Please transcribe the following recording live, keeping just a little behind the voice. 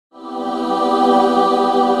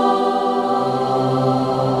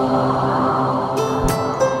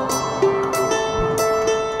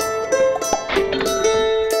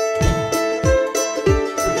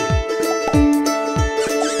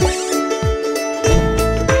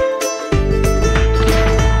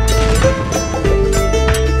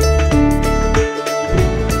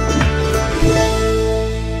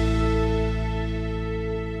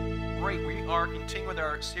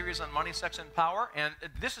power, and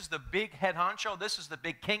this is the big head honcho. This is the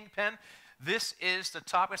big kingpin. This is the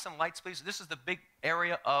topic. Some lights, please. This is the big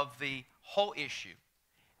area of the whole issue,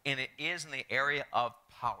 and it is in the area of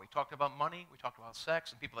power. We talked about money. We talked about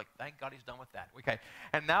sex, and people are like, thank God he's done with that. Okay,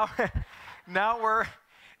 and now, now we're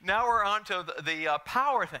on to the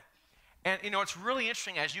power thing. And, you know, it's really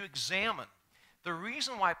interesting as you examine the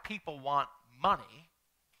reason why people want money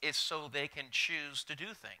is so they can choose to do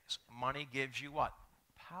things. Money gives you what?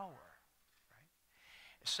 Power.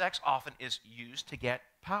 Right? Sex often is used to get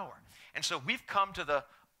power. And so we've come to the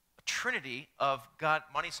trinity of God,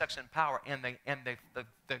 money, sex, and power. And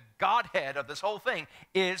the Godhead of this whole thing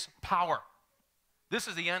is power. This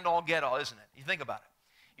is the end-all, get-all, isn't it? You think about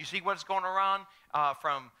it. You see what's going around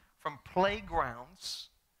from playgrounds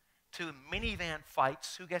to minivan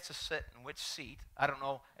fights. Who gets to sit in which seat? I don't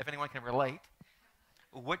know if anyone can relate.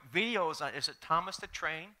 What video is on? Is it Thomas the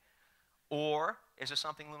Train, or is it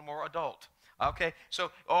something a little more adult? Okay,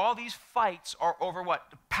 so all these fights are over what?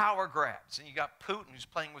 The power grabs. And you got Putin who's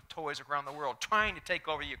playing with toys around the world, trying to take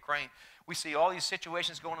over Ukraine. We see all these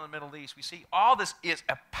situations going on in the Middle East. We see all this is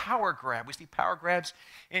a power grab. We see power grabs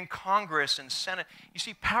in Congress and Senate. You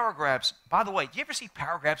see power grabs. By the way, do you ever see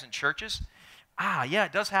power grabs in churches? Yeah,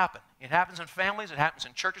 it does happen. It happens in families, it happens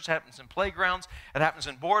in churches, it happens in playgrounds, it happens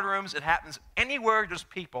in boardrooms, it happens anywhere there's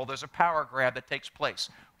people, there's a power grab that takes place.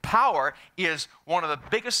 Power is one of the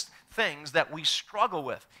biggest things that we struggle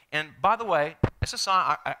with. And by the way, it's a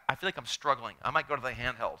sign, I feel like I'm struggling. I might go to the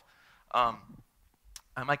handheld.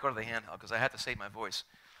 I might go to the handheld because I have to save my voice.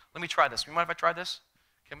 Let me try this. You mind if I try this?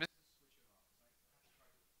 Can we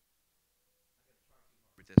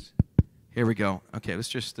this? Here we go. Okay,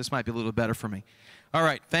 this might be a little better for me. All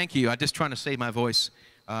right, thank you. I'm just trying to save my voice.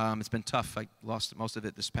 It's been tough. I lost most of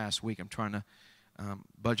it this past week. I'm trying to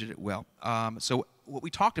budget it well. So what we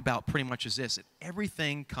talked about pretty much is this: that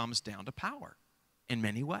everything comes down to power in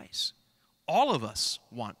many ways. All of us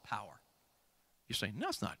want power. You're saying, no,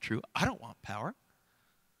 it's not true. I don't want power.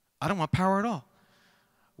 I don't want power at all.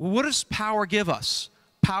 Well, what does power give us?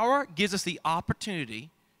 Power gives us the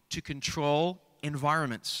opportunity to control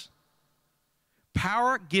environments.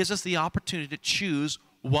 Power gives us the opportunity to choose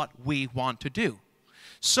what we want to do.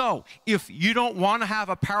 So, if you don't want to have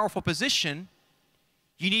a powerful position,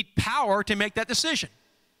 you need power to make that decision.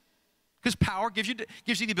 Because power gives you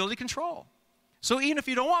the ability to control. So even if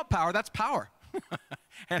you don't want power, that's power.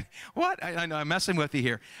 And what? I know I'm messing with you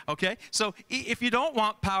here. Okay? So if you don't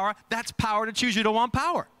want power, that's power to choose you don't want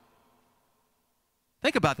power.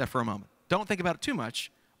 Think about that for a moment. Don't think about it too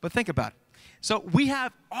much, but think about it. So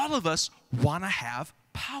all of us want to have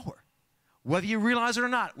power. Whether you realize it or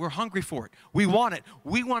not, we're hungry for it. We want it.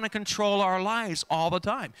 We want to control our lives all the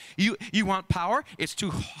time. You want power? It's too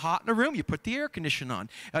hot in the room, you put the air conditioner on.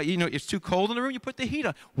 It's too cold in the room, you put the heat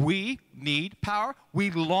on. We need power. We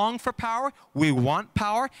long for power. We want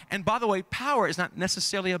power. And by the way, power is not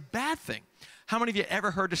necessarily a bad thing. How many of you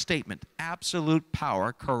ever heard the statement, absolute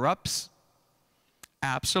power corrupts?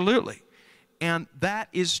 Absolutely. And that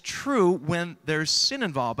is true when there's sin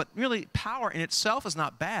involved. But really, power in itself is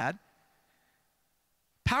not bad.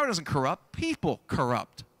 Power doesn't corrupt. People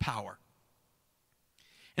corrupt power.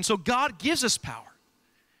 And so God gives us power.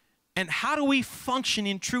 And how do we function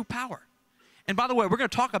in true power? And by the way, we're going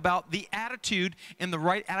to talk about the attitude and the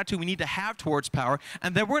right attitude we need to have towards power.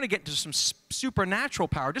 And then we're going to get into some supernatural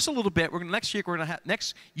power just a little bit. Next year, we're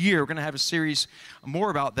going to have a series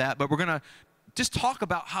more about that. But we're going to just talk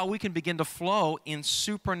about how we can begin to flow in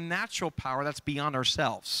supernatural power that's beyond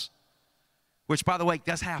ourselves, which, by the way,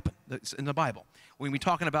 does happen. It's in the Bible. We'll be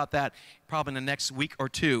talking about that probably in the next week or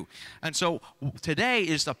two. And so today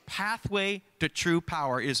is the pathway to true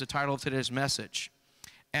power is the title of today's message.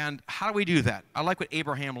 And how do we do that? I like what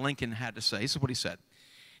Abraham Lincoln had to say. This is what he said.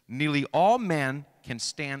 Nearly all men can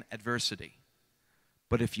stand adversity.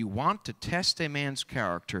 But if you want to test a man's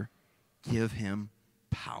character, give him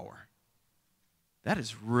power. That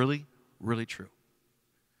is really, really true.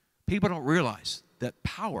 People don't realize that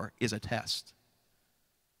power is a test.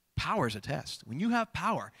 Power is a test. When you have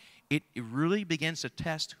power, it really begins to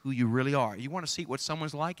test who you really are. You want to see what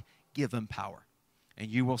someone's like? Give them power. And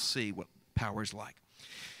you will see what power is like.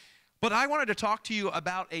 But I wanted to talk to you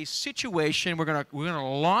about a situation. We're going to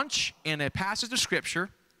launch in a passage of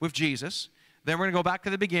Scripture with Jesus. Then we're going to go back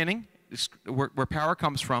to the beginning, where power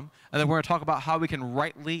comes from. And then we're going to talk about how we can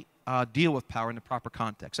rightly deal with power in the proper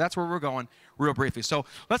context. That's where we're going real briefly. So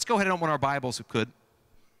let's go ahead and open our Bibles if we could.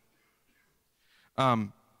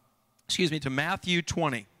 To Matthew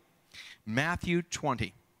 20. Matthew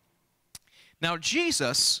 20. Now,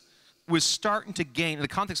 Jesus was starting to gain, in the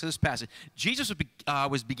context of this passage, Jesus was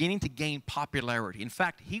was beginning to gain popularity. In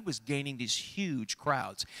fact, he was gaining these huge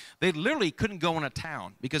crowds. They literally couldn't go in a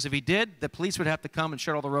town, because if he did, the police would have to come and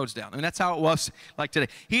shut all the roads down. I mean, that's how it was like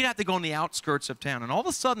today. He'd have to go on the outskirts of town. And all of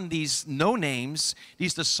a sudden, these no-names,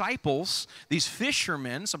 these disciples, these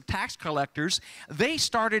fishermen, some tax collectors, they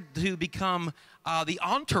started to become the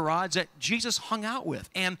entourage that Jesus hung out with.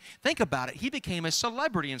 And think about it. He became a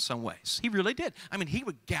celebrity in some ways. He really did. I mean, he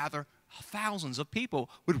would gather thousands of people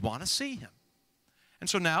would want to see him. And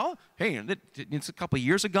so now, hey, it's a couple of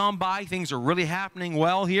years have gone by. Things are really happening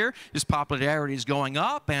well here. His popularity is going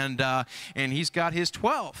up, and he's got his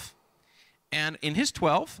 12. And in his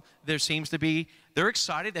 12, there seems to be, they're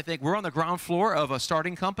excited. They think we're on the ground floor of a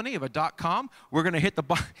starting company, of a .com. We're going to hit the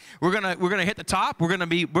we're going to hit the top. We're going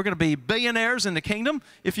to be billionaires in the kingdom,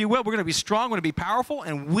 if you will. We're going to be strong, we're going to be powerful,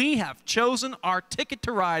 and we have chosen our ticket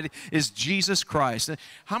to ride is Jesus Christ.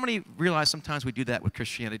 How many realize sometimes we do that with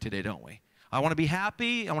Christianity today, don't we? I want to be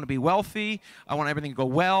happy, I want to be wealthy, I want everything to go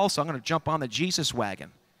well, so I'm going to jump on the Jesus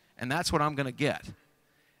wagon. And that's what I'm going to get.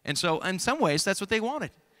 And so in some ways, that's what they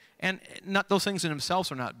wanted. And not those things in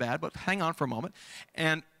themselves are not bad, but hang on for a moment.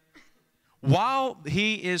 And while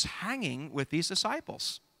he is hanging with these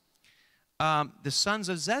disciples, the sons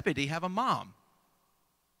of Zebedee have a mom.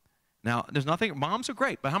 Now, there's nothing, moms are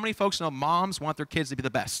great, but how many folks know moms want their kids to be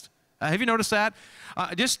the best? Have you noticed that?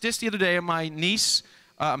 Just the other day, my niece,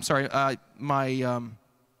 my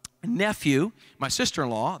nephew, my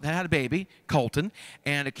sister-in-law, that had a baby, Colton,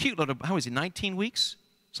 and a cute little, how is he, 19 weeks?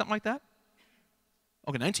 Something like that?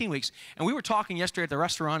 Okay, 19 weeks. And we were talking yesterday at the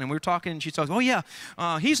restaurant, and we were talking, and she says, oh, yeah,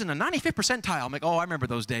 he's in the 95th percentile. I'm like, oh, I remember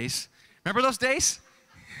those days. Remember those days?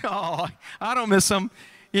 Oh, I don't miss them.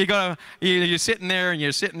 You're sitting there, and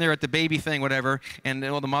you're sitting there at the baby thing, whatever, and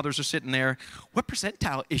all the mothers are sitting there. What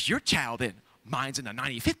percentile is your child in? Mine's in the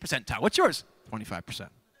 95th percentile. What's yours? 25%.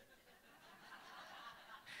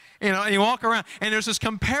 You know, and you walk around, and there's this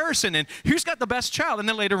comparison, and who's got the best child? And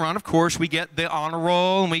then later on, of course, we get the honor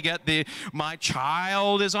roll, and we get my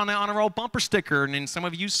child is on the honor roll bumper sticker, and then some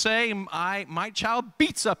of you say, my child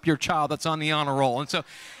beats up your child that's on the honor roll. And so,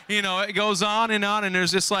 you know, it goes on, and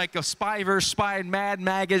there's this like a Spy vs. Spy Mad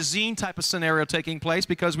magazine type of scenario taking place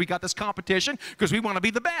because we got this competition because we want to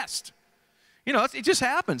be the best. You know, it just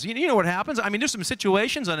happens. You know what happens? I mean, there's some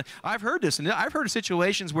situations, and I've heard this, and I've heard of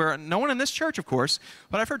situations where, no one in this church, of course,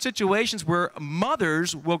 but I've heard situations where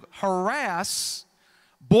mothers will harass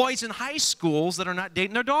boys in high schools that are not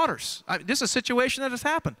dating their daughters. This is a situation that has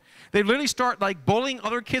happened. They literally start, like, bullying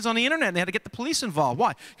other kids on the internet, and they had to get the police involved.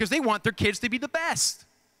 Why? Because they want their kids to be the best.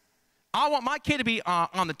 I want my kid to be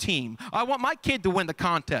on the team. I want my kid to win the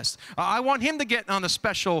contest. I want him to get on the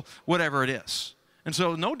special whatever it is. And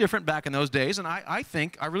so no different back in those days, and I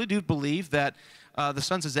really do believe that the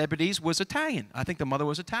sons of Zebedee was Italian. I think the mother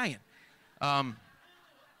was Italian. I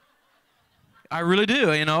really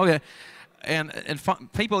do, you know. And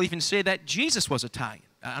people even say that Jesus was Italian.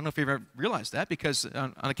 I don't know if you've ever realized that, because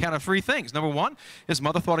on account of three things. Number one, his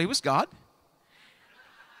mother thought he was God.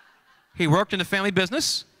 He worked in the family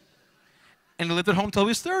business, and he lived at home until he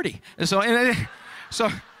was 30. And so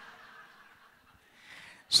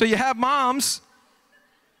you have moms.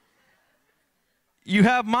 You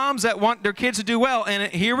have moms that want their kids to do well,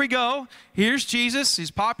 and here we go. Here's Jesus.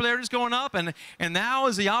 His popularity is going up, and now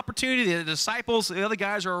is the opportunity. The disciples, the other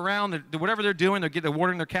guys are around. Whatever they're doing, they're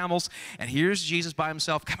watering their camels, and here's Jesus by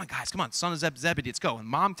himself. Come on, guys, come on. Son of Zebedee, let's go. And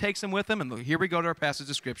mom takes him with him, and here we go to our passage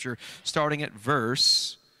of Scripture, starting at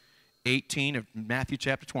verse 18 of Matthew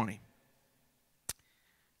chapter 20.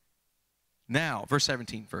 Now, verse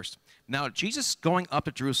 17 first. Now, Jesus, going up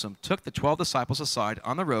to Jerusalem, took the 12 disciples aside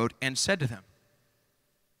on the road and said to them,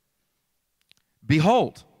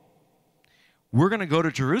 behold, we're going to go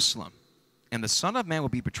to Jerusalem, and the Son of Man will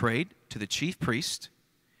be betrayed to the chief priest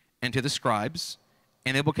and to the scribes,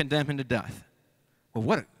 and they will condemn him to death.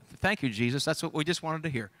 Well, thank you, Jesus. That's what we just wanted to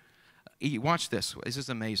hear. Watch this. This is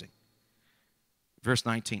amazing. Verse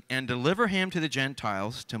 19, and deliver him to the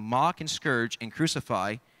Gentiles to mock and scourge and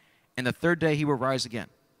crucify, and the third day he will rise again.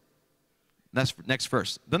 That's next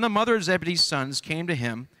verse. Then the mother of Zebedee's sons came to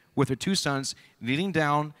him with her two sons, kneeling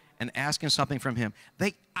down and asking something from him.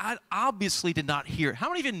 They obviously did not hear it. How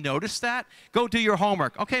many of you noticed that? Go do your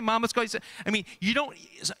homework. Okay, Mom, let's go. I mean,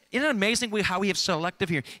 isn't it amazing how we have selective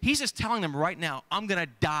here? He's just telling them right now, I'm going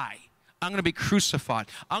to die. I'm going to be crucified.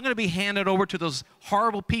 I'm going to be handed over to those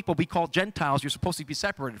horrible people we call Gentiles you're supposed to be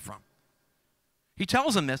separated from. He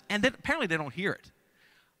tells them this, and then apparently they don't hear it.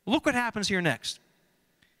 Look what happens here next.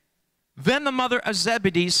 Then the mother of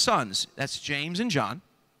Zebedee's sons, that's James and John,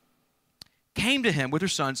 came to him with her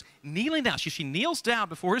sons, kneeling down. She kneels down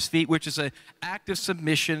before his feet, which is an act of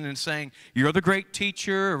submission and saying, you're the great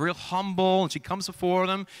teacher, real humble. And she comes before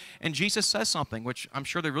them. And Jesus says something, which I'm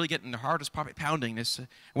sure they're really getting, their heart is probably pounding. This,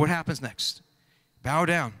 what happens next? Bow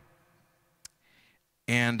down.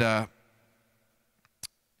 And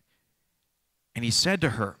he said to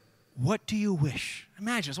her, what do you wish?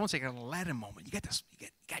 Imagine, it's almost like an Aladdin moment. You got this, you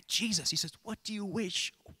got Jesus. He says, what do you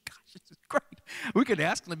wish? Oh, gosh, this is great. We could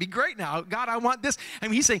ask him to be great now. God, I want this. I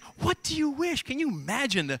mean, he's saying, what do you wish? Can you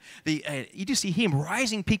imagine you just see him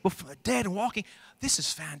rising people from the dead and walking. This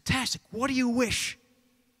is fantastic. What do you wish?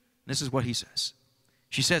 And this is what he says.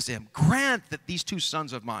 She says to him, grant that these two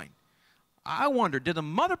sons of mine. I wonder, did the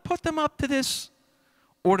mother put them up to this?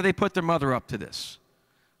 Or did they put their mother up to this?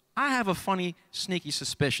 I have a funny, sneaky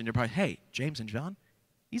suspicion. They're probably, hey, James and John,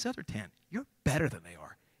 these other 10, you're better than they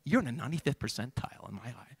are. You're in the 95th percentile in my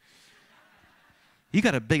eye. You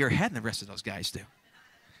got a bigger head than the rest of those guys do.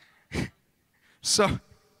 So,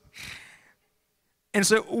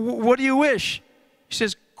 what do you wish? She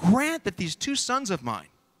says, grant that these two sons of mine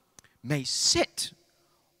may sit,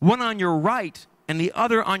 one on your right and the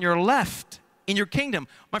other on your left in your kingdom.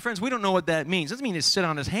 My friends, we don't know what that means. It doesn't mean to sit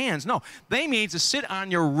on his hands. No, they mean to sit on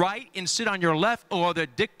your right and sit on your left, or the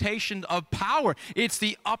dictation of power. It's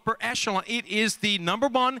the upper echelon. It is the number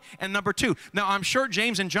one and number two. Now, I'm sure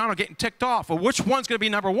James and John are getting ticked off. Well, which one's going to be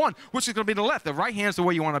number one? Which is going to be the left? The right hand's the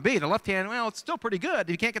way you want to be. The left hand, well, it's still pretty good.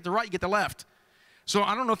 If you can't get the right, you get the left. So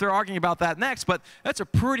I don't know if they're arguing about that next, but that's a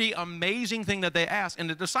pretty amazing thing that they ask. And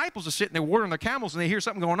the disciples are sitting there watering their camels, and they hear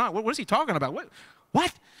something going on. What is he talking about?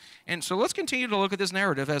 What? And so let's continue to look at this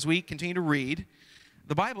narrative as we continue to read.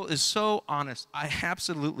 The Bible is so honest. I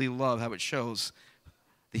absolutely love how it shows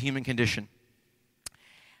the human condition.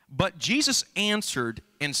 But Jesus answered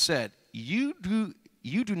and said, you do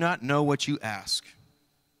not know what you ask.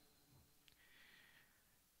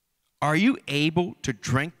 Are you able to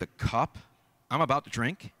drink the cup I'm about to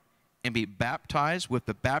drink and be baptized with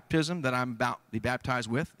the baptism that I'm about to be baptized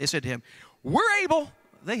with? They said to him, we're able.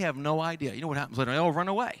 They have no idea. You know what happens later? They all run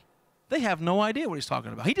away. They have no idea what he's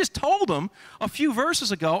talking about. He just told them a few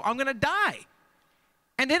verses ago, I'm going to die.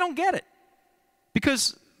 And they don't get it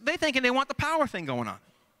because they're thinking they want the power thing going on.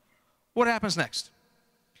 What happens next?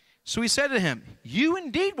 So he said to him, you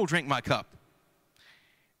indeed will drink my cup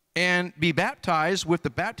and be baptized with the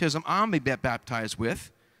baptism I'm be baptized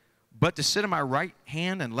with, but to sit on my right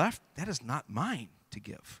hand and left, that is not mine to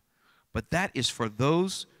give, but that is for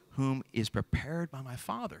those whom is prepared by my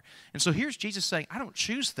Father. And so here's Jesus saying, I don't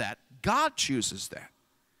choose that. God chooses that.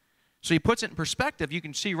 So he puts it in perspective. You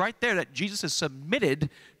can see right there that Jesus is submitted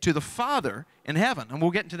to the Father in heaven. And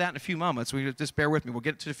we'll get into that in a few moments. Just bear with me. We'll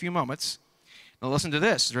get to a few moments. Now listen to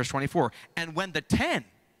this, verse 24. And when the 10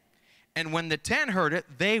 heard it,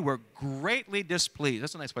 they were greatly displeased.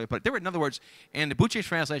 That's a nice way to put it. They were, in other words, in the Bucci's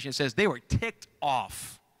translation, it says they were ticked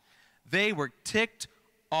off. They were ticked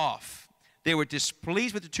off. They were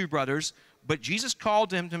displeased with the two brothers, but Jesus called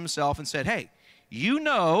them to himself and said, hey, you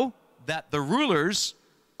know that the rulers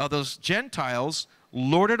of those Gentiles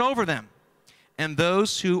lord it over them, and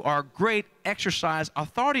those who are great exercise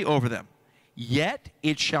authority over them. Yet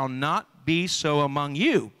it shall not be so among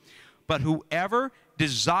you, but whoever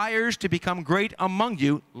desires to become great among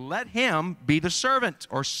you, let him be the servant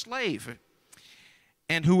or slave.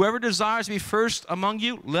 And whoever desires to be first among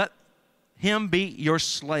you, let him be your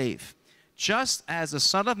slave. Just as the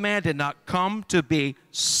Son of Man did not come to be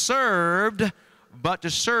served, but to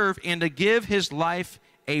serve and to give his life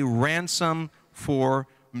a ransom for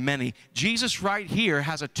many. Jesus right here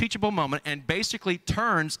has a teachable moment and basically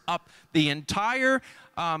turns up the entire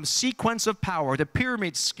sequence of power. The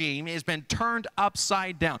pyramid scheme has been turned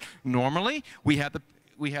upside down. Normally, we have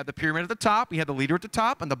the pyramid at the top, we have the leader at the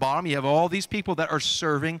top, and the bottom you have all these people that are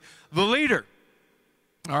serving the leader.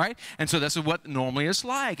 All right? And so this is what normally it's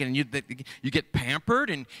like. And you get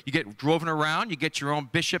pampered and you get driven around. You get your own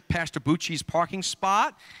Bishop Pastor Bucci's parking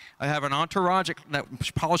spot. I have an entourage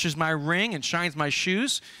that polishes my ring and shines my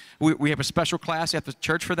shoes. We have a special class at the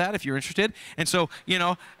church for that if you're interested. And so, you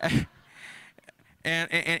know,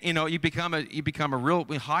 and you know, you become a real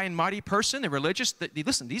high and mighty person. They're religious.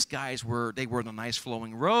 Listen, these guys wore the nice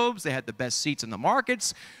flowing robes. They had the best seats in the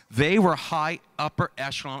markets. They were high upper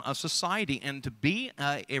echelon of society, and to be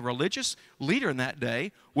a religious leader in that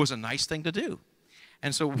day was a nice thing to do.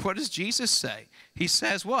 And so, what does Jesus say? He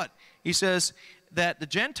says what? He says that the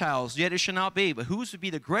Gentiles, yet it shall not be, but who is to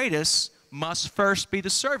be the greatest must first be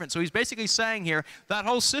the servant. So he's basically saying here that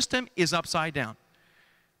whole system is upside down.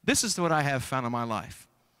 This is what I have found in my life.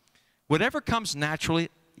 Whatever comes naturally,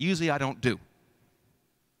 usually I don't do.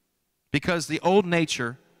 Because the old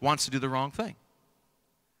nature wants to do the wrong thing.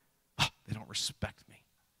 Oh, they don't respect me.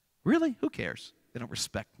 Really? Who cares? They don't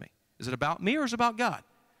respect me. Is it about me or is it about God?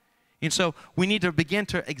 And so we need to begin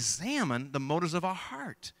to examine the motives of our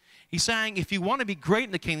heart. He's saying if you want to be great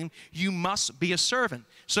in the kingdom, you must be a servant.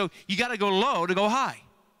 So you got to go low to go high.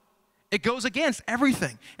 It goes against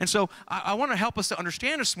everything. And so I want to help us to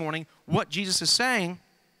understand this morning what Jesus is saying.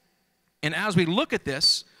 And as we look at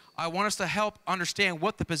this, I want us to help understand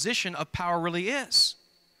what the position of power really is.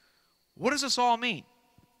 What does this all mean?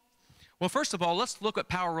 Well, first of all, let's look what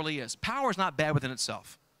power really is. Power is not bad within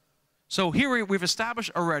itself. So here we've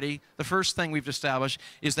established already, the first thing we've established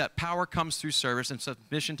is that power comes through service and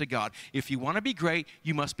submission to God. If you want to be great,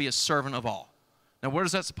 you must be a servant of all. Now, what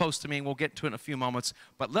is that supposed to mean? We'll get to it in a few moments.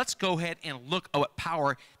 But let's go ahead and look at what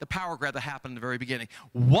the power grab that happened in the very beginning.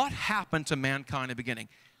 What happened to mankind in the beginning?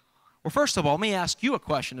 Well, first of all, let me ask you a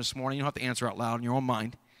question this morning. You don't have to answer out loud in your own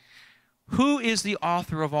mind. Who is the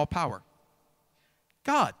author of all power?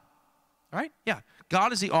 God. Right? Yeah.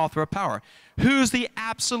 God is the author of power. Who's the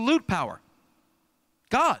absolute power?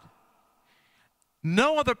 God.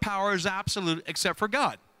 No other power is absolute except for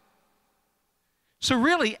God. So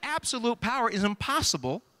really, absolute power is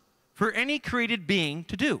impossible for any created being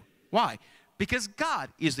to do. Why? Because God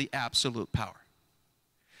is the absolute power.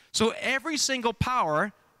 So every single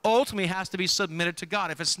power ultimately has to be submitted to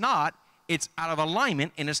God. If it's not, it's out of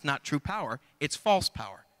alignment and it's not true power. It's false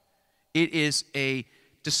power. It is a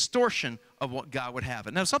distortion of what God would have.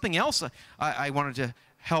 And now something else I wanted to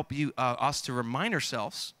help us to remind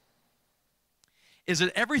ourselves is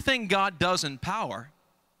that everything God does in power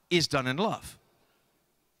is done in love.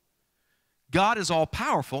 God is all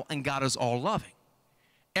powerful and God is all loving.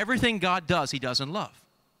 Everything God does, he does in love.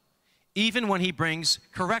 Even when he brings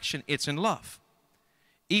correction, it's in love.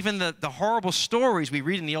 Even the horrible stories we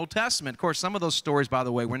read in the Old Testament, of course, some of those stories, by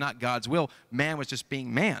the way, were not God's will. Man was just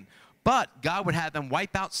being man. But God would have them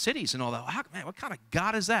wipe out cities and all that. Man, what kind of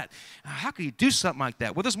God is that? How could he do something like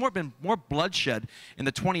that? Well, there's been more bloodshed in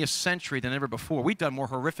the 20th century than ever before. We've done more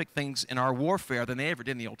horrific things in our warfare than they ever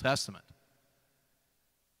did in the Old Testament.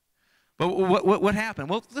 But what happened?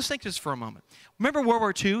 Well, let's think just for a moment. Remember World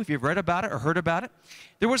War II, if you've read about it or heard about it?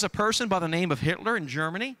 There was a person by the name of Hitler in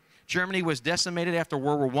Germany. Germany was decimated after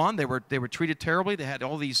World War I. They were treated terribly. They had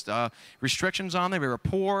all these restrictions on them. They were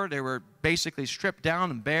poor. They were basically stripped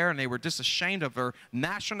down and bare, and they were just ashamed of their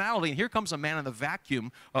nationality. And here comes a man in the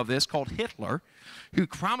vacuum of this called Hitler, who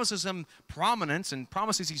promises them prominence and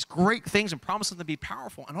promises these great things and promises them to be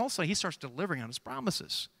powerful. And also, he starts delivering on his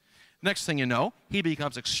promises. Next thing you know, he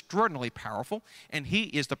becomes extraordinarily powerful, and he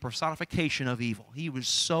is the personification of evil. He was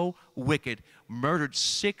so wicked, murdered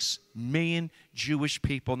 6 million Jewish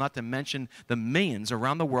people, not to mention the millions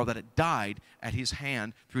around the world that had died at his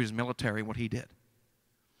hand through his military and what he did.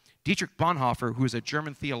 Dietrich Bonhoeffer, who is a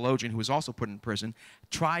German theologian who was also put in prison,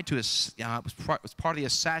 tried to, was part of the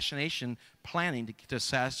assassination planning to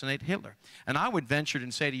assassinate Hitler. And I would venture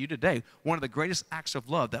and say to you today, one of the greatest acts of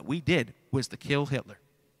love that we did was to kill Hitler.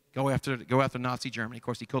 Go after Nazi Germany. Of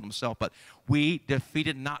course, he killed himself, but we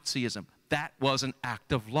defeated Nazism. That was an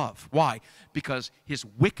act of love. Why? Because his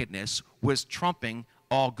wickedness was trumping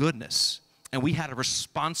all goodness, and we had a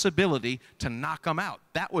responsibility to knock him out.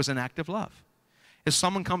 That was an act of love. If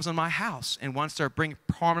someone comes in my house and wants to bring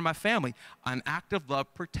harm to my family, an act of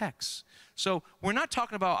love protects. So we're not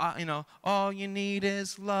talking about, all you need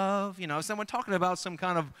is love. Someone talking about some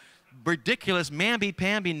kind of ridiculous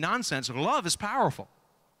mamby-pamby nonsense. Love is powerful.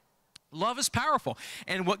 Love is powerful.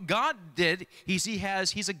 And what God did, he's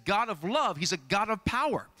a God of love. He's a God of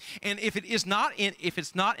power. And if it's not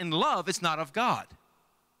in love, it's not of God.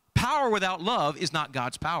 Power without love is not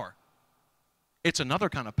God's power. It's another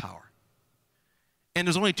kind of power. And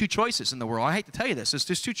there's only 2 choices in the world. I hate to tell you this. There's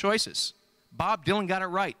just 2 choices. Bob Dylan got it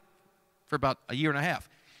right for about a year and a half.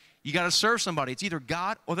 You got to serve somebody. It's either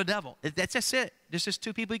God or the devil. That's just it. There's just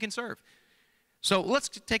 2 people you can serve. So let's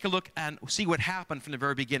take a look and see what happened from the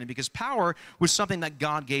very beginning, because power was something that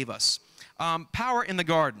God gave us. Power in the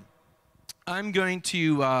garden. I'm going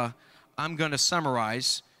to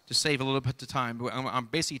summarize to save a little bit of time. I'm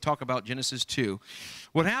basically talking about Genesis 2.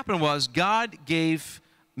 What happened was God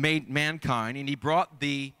made mankind, and he brought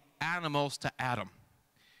the animals to Adam.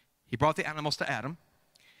 He brought the animals to Adam,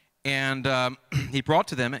 and he brought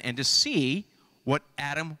to them and to see what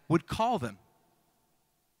Adam would call them.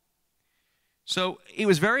 So it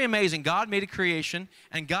was very amazing. God made a creation,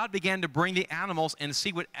 and God began to bring the animals and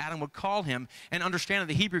see what Adam would call him, and understand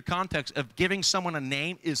the Hebrew context of giving someone a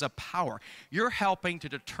name is a power. You're helping to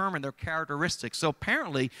determine their characteristics. So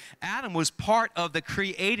apparently, Adam was part of the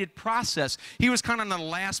created process. He was kind of in the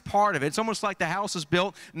last part of it. It's almost like the house is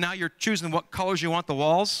built. Now you're choosing what colors you want the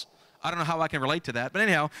walls. I don't know how I can relate to that, but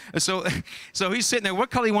anyhow, so he's sitting there. What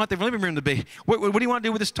color do you want the living room to be? What do you want to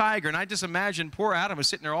do with this tiger? And I just imagine poor Adam is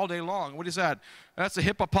sitting there all day long. What is that? That's a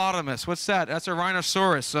hippopotamus. What's that? That's a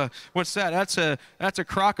rhinoceros. What's that? That's a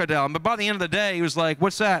crocodile. But by the end of the day, he was like,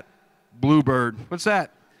 what's that? Bluebird. What's that?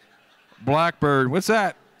 Blackbird. What's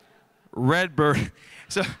that? Redbird.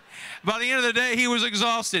 So by the end of the day, he was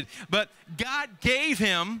exhausted. But God gave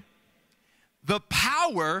him the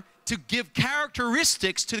power to give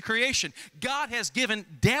characteristics to the creation. God has given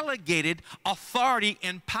delegated authority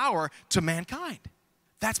and power to mankind.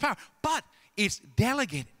 That's power. But it's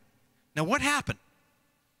delegated. Now what happened?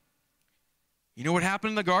 You know what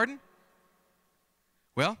happened in the garden?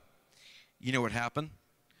 Well, you know what happened.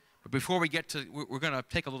 But before we get to, we're going to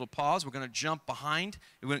take a little pause. We're going to jump behind.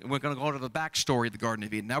 We're going to go to the backstory of the Garden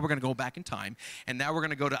of Eden. Now we're going to go back in time. And now we're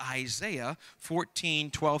going to go to Isaiah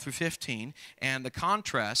 14, 12 through 15. And the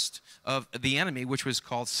contrast of the enemy, which was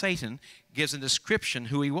called Satan, gives a description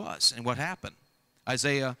who he was and what happened.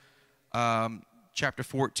 Isaiah chapter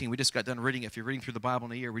 14. We just got done reading. If you're reading through the Bible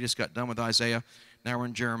in a year, we just got done with Isaiah. Now we're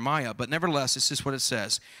in Jeremiah. But nevertheless, this is what it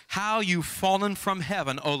says. How you've fallen from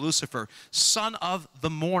heaven, O Lucifer, son of the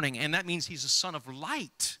morning. And that means he's a son of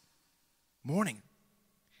light. Morning.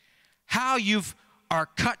 How you've are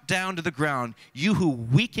cut down to the ground, you who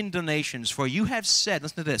weaken the nations. For you have said,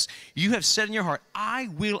 listen to this, you have said in your heart, I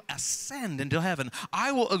will ascend into heaven.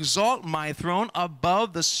 I will exalt my throne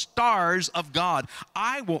above the stars of God.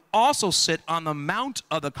 I will also sit on the mount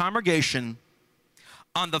of the congregation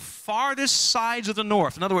on the farthest sides of the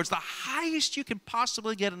north. In other words, the highest you can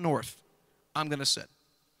possibly get in north, I'm going to sit.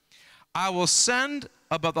 I will ascend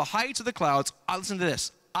above the heights of the clouds. Listen to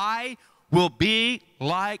this. I will be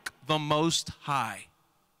like the Most High.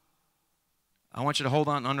 I want you to hold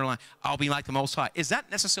on and underline. I'll be like the Most High. Is that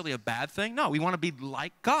necessarily a bad thing? No, we want to be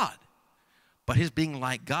like God. But his being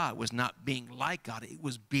like God was not being like God. It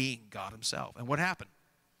was being God himself. And what happened?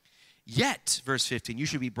 Yet, verse 15, you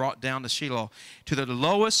should be brought down to Sheol, to the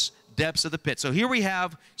lowest depths of the pit. So here we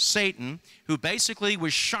have Satan, who basically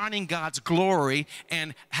was shining God's glory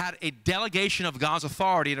and had a delegation of God's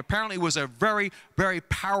authority, and apparently was a very, very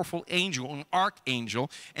powerful angel, an archangel,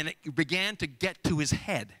 and it began to get to his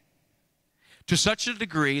head to such a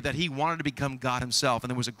degree that he wanted to become God himself. And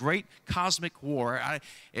there was a great cosmic war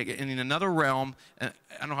in another realm. I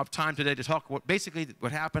don't have time today to talk. Basically,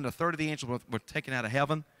 what happened, a third of the angels were taken out of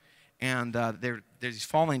heaven. And there's these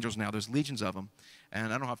fallen angels now. There's legions of them.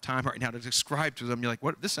 And I don't have time right now to describe to them. You're like,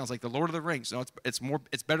 what? This sounds like the Lord of the Rings. No, it's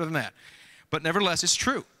better than that. But nevertheless, it's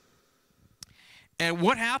true. And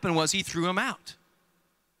what happened was he threw them out.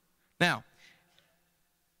 Now,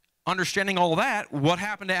 understanding all that, what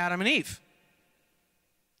happened to Adam and Eve?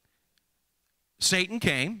 Satan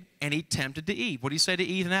came and he tempted to Eve. What did he say to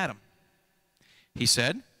Eve and Adam? He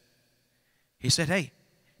said, hey,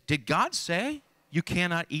 did God say you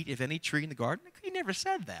cannot eat of any tree in the garden? He never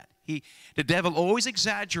said that. The devil always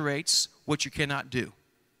exaggerates what you cannot do.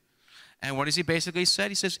 And what does he basically said?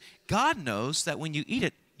 He says, God knows that when you eat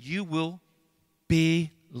it, you will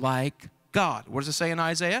be like God. What does it say in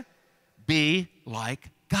Isaiah? Be like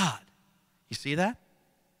God. You see that?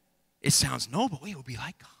 It sounds noble. We will be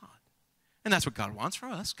like God. And that's what God wants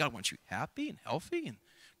from us. God wants you happy and healthy, and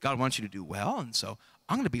God wants you to do well. And so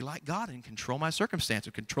I'm going to be like God and control my circumstance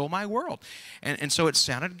and control my world. And so it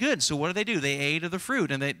sounded good. So what do? They ate of the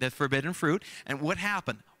fruit, and the forbidden fruit. And what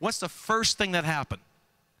happened? What's the first thing that happened?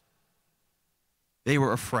 They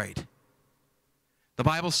were afraid. The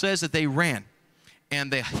Bible says that they ran,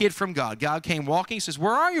 and they hid from God. God came walking. He says,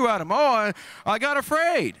 where are you, Adam? Oh, I got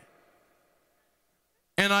afraid.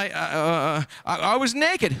 And I was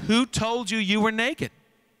naked. Who told you you were naked?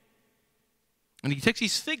 And he takes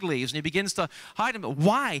these fig leaves and he begins to hide them.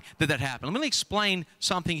 Why did that happen? Let me explain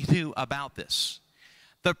something to you about this.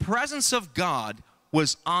 The presence of God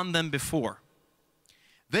was on them before.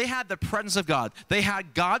 They had the presence of God. They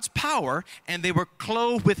had God's power, and they were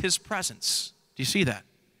clothed with his presence. Do you see that?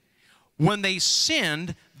 When they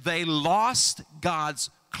sinned, they lost God's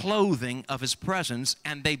clothing of his presence,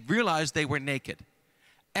 and they realized they were naked.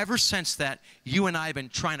 Ever since that, you and I have been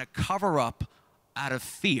trying to cover up out of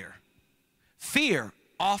fear. Fear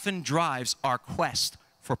often drives our quest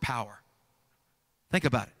for power. Think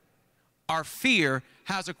about it. our fear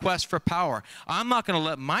has a quest for power. I'm not going to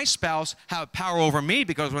let my spouse have power over me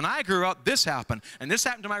because when I grew up, this happened. And this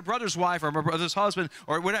happened to my brother's wife or my brother's husband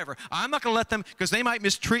or whatever. I'm not going to let them because they might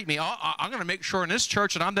mistreat me. I'm going to make sure in this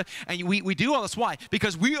church that and we do all this. Why?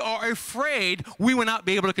 Because we are afraid we will not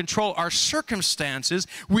be able to control our circumstances.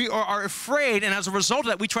 We are afraid, and as a result of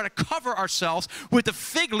that, we try to cover ourselves with the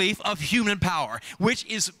fig leaf of human power, which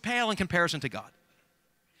is pale in comparison to God.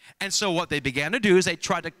 And so what they began to do is they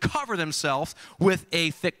tried to cover themselves with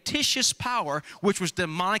a fictitious power, which was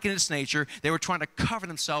demonic in its nature. They were trying to cover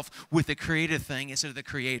themselves with the creative thing instead of the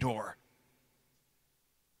creator.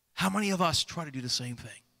 How many of us try to do the same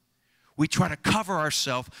thing? We try to cover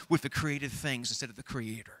ourselves with the creative things instead of the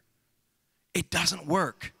creator. It doesn't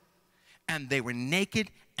work. And they were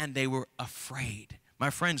naked and they were afraid.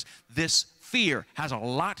 My friends, this fear has a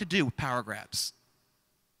lot to do with power grabs.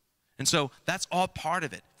 And so that's all part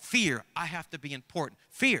of it. Fear, I have to be important.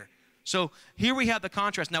 Fear. So here we have the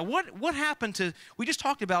contrast. Now, what happened to, we just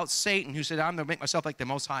talked about Satan, who said, I'm going to make myself like the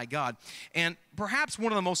Most High God. And perhaps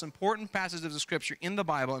one of the most important passages of Scripture in the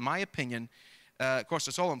Bible, in my opinion, of course,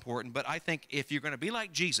 it's all important, but I think if you're going to be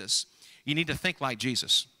like Jesus, you need to think like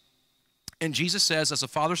Jesus. And Jesus says, as the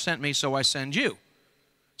Father sent me, so I send you.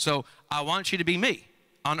 So I want you to be me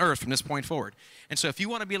on earth from this point forward. And so if you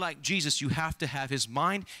want to be like Jesus, you have to have his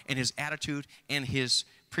mind and his attitude and his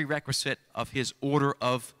prerequisite of his order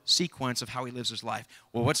of sequence of how he lives his life.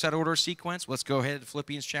 Well, what's that order of sequence? Let's go ahead to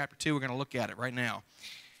Philippians chapter 2. We're going to look at it right now.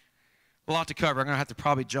 A lot to cover. I'm going to have to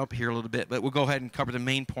probably jump here a little bit, but we'll go ahead and cover the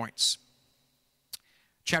main points.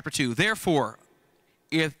 Chapter 2. Therefore,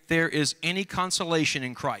 if there is any consolation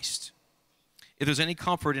in Christ, if there's any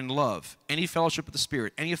comfort in love, any fellowship with the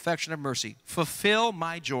Spirit, any affection of mercy, fulfill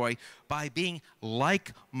my joy by being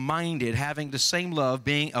like-minded, having the same love,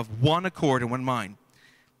 being of one accord and one mind.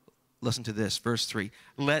 Listen to this, verse 3.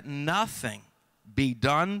 Let nothing be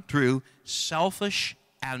done through selfish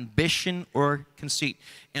ambition or conceit.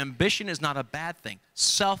 Ambition is not a bad thing.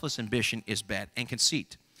 Selfish ambition is bad, and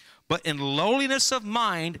conceit. But in lowliness of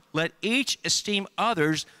mind, let each esteem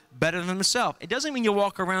others better than himself. It doesn't mean you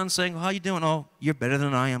walk around saying, how you doing? Oh, you're better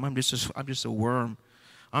than I am. I'm just a worm.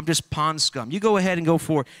 I'm just pond scum. You go ahead and go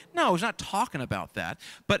forward. No, he's not talking about that.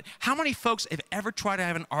 But how many folks have ever tried to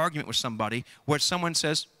have an argument with somebody where someone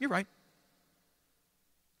says, you're right?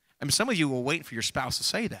 I mean, some of you will wait for your spouse to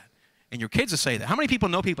say that and your kids to say that. How many people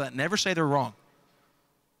know people that never say they're wrong?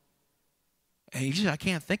 And you just, I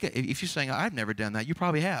can't think of, if you're saying, I've never done that, you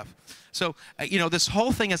probably have. So, this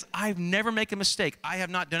whole thing is, I've never made a mistake. I have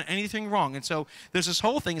not done anything wrong. And so there's this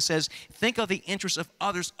whole thing that says, think of the interests of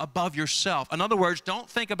others above yourself. In other words, don't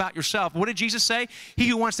think about yourself. What did Jesus say? He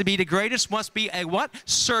who wants to be the greatest must be a what?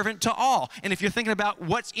 Servant to all. And if you're thinking about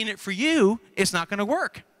what's in it for you, it's not going to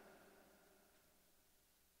work.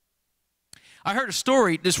 I heard a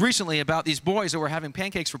story just recently about these boys that were having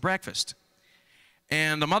pancakes for breakfast.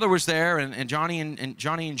 And the mother was there, and Johnny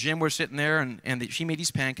and Jim were sitting there, and she made these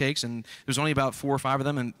pancakes, and there was only about 4 or 5 of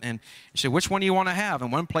them, and she said, which one do you want to have? And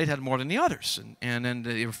one plate had more than the others, and then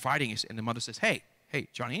they were fighting, and the mother says, hey,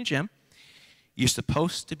 Johnny and Jim, you're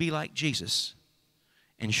supposed to be like Jesus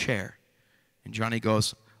and share. And Johnny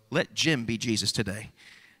goes, let Jim be Jesus today.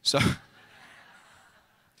 So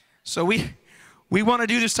we want to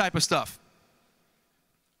do this type of stuff.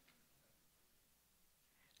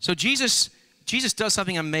 So Jesus does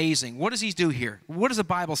something amazing. What does he do here? What does the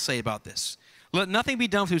Bible say about this? Let nothing be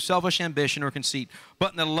done through selfish ambition or conceit,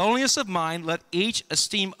 but in the lowliness of mind, let each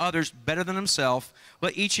esteem others better than himself.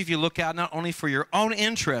 Let each of you look out not only for your own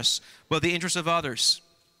interests, but the interests of others.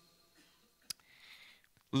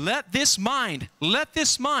 Let this mind,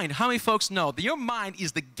 how many folks know that your mind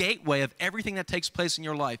is the gateway of everything that takes place in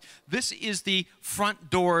your life? This is the front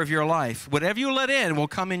door of your life. Whatever you let in will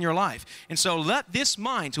come in your life. And so let this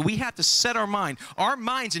mind, so we have to set our mind. Our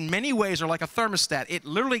minds in many ways are like a thermostat. It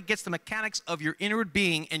literally gets the mechanics of your inward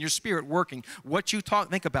being and your spirit working. What you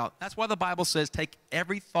think about. That's why the Bible says take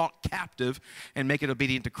every thought captive and make it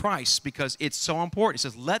obedient to Christ, because it's so important. It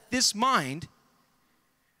says let this mind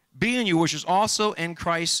be in you, which is also in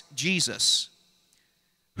Christ Jesus,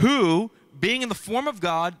 who, being in the form of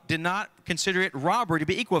God, did not consider it robbery to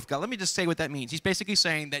be equal with God. Let me just say what that means. He's basically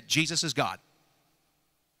saying that Jesus is God.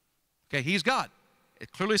 Okay, he's God.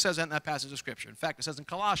 It clearly says that in that passage of Scripture. In fact, it says in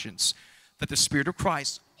Colossians that the Spirit of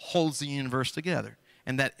Christ holds the universe together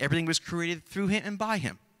and that everything was created through him and by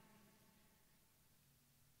him.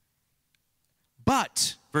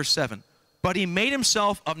 But, verse 7, but he made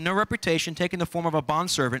himself of no reputation, taking the form of a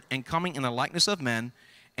bondservant, and coming in the likeness of men,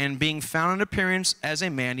 and being found in appearance as a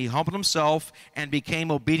man, he humbled himself and became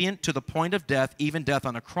obedient to the point of death, even death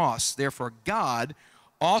on a cross. Therefore God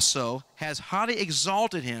also has highly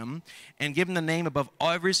exalted him and given the name above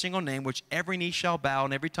every single name, which every knee shall bow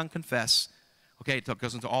and every tongue confess. Okay, it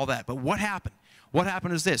goes into all that. But what happened? What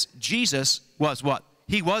happened is this. Jesus was what?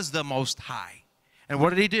 He was the Most High. And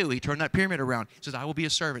what did he do? He turned that pyramid around. He says, I will be a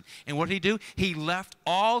servant. And what did he do? He left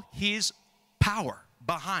all his power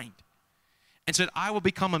behind and said, I will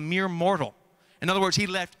become a mere mortal. In other words, he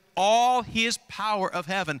left all his power of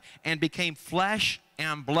heaven and became flesh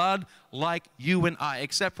and blood like you and I,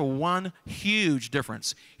 except for one huge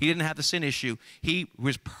difference. He didn't have the sin issue. He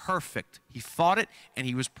was perfect. He fought it, and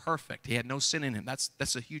he was perfect. He had no sin in him.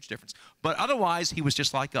 That's a huge difference. But otherwise, he was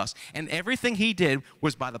just like us. And everything he did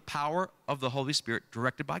was by the power of the Holy Spirit,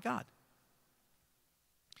 directed by God.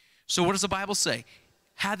 So what does the Bible say?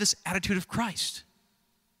 Had this attitude of Christ,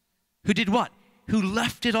 who did what? Who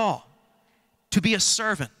left it all to be a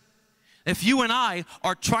servant. If you and I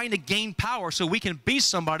are trying to gain power so we can be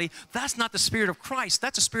somebody, that's not the spirit of Christ.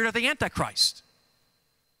 That's the spirit of the Antichrist.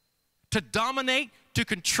 To dominate, to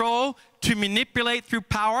control, to manipulate through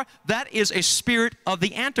power, that is a spirit of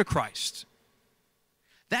the Antichrist.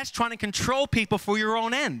 That's trying to control people for your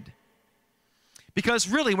own end. Because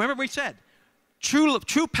really, remember we said,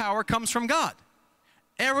 true power comes from God.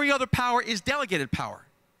 Every other power is delegated power.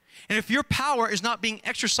 And if your power is not being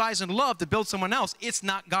exercised in love to build someone else, it's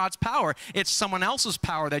not God's power. It's someone else's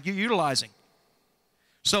power that you're utilizing.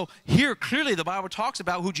 So here, clearly, the Bible talks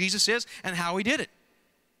about who Jesus is and how he did it.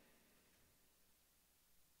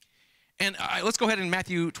 And let's go ahead in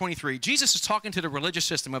Matthew 23. Jesus is talking to the religious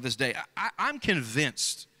system of this day. I'm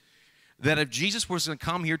convinced that if Jesus was going to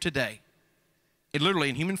come here today, literally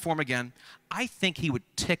in human form again, I think he would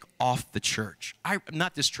tick off the church.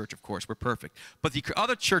 Not this church, of course, we're perfect, but the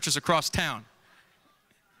other churches across town.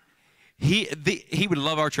 He would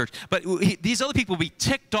love our church. But these other people would be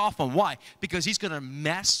ticked off on why? Because he's going to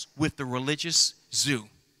mess with the religious zoo.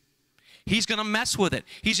 He's going to mess with it.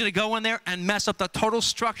 He's going to go in there and mess up the total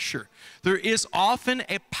structure. There is often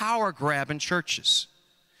a power grab in churches.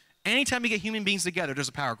 Anytime you get human beings together, there's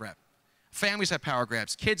a power grab. Families have power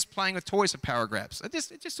grabs. Kids playing with toys have power grabs. It's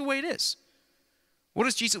just the way it is. What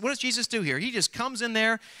does Jesus do here? He just comes in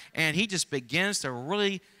there and he just begins to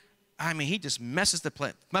really, he just messes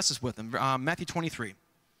with them. Matthew 23.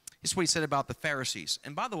 This is what he said about the Pharisees.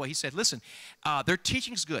 And by the way, he said, listen, their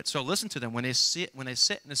teaching's good. So listen to them when they sit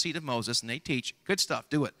in the seat of Moses and they teach. Good stuff.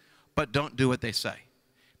 Do it. But don't do what they say.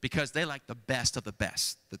 Because they like the best of the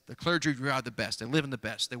best. The clergy are the best. They live in the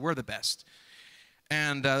best. They were the best.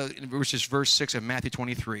 And which is verse 6 of Matthew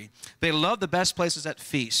 23. They love the best places at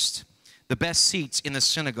feast, the best seats in the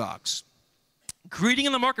synagogues, greeting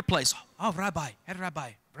in the marketplace. Oh, Rabbi, head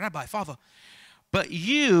Rabbi, Father. But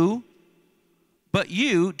you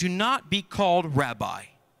do not be called Rabbi.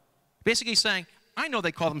 Basically saying, I know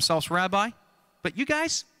they call themselves Rabbi, but you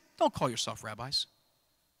guys don't call yourself rabbis.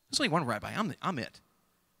 There's only one Rabbi. I'm it.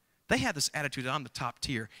 They have this attitude that I'm the top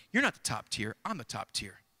tier. You're not the top tier. I'm the top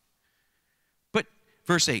tier.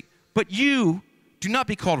 Verse 8, but you do not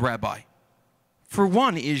be called Rabbi, for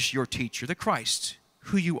one is your teacher, the Christ,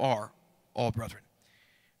 who you are, all brethren.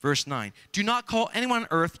 Verse 9, do not call anyone on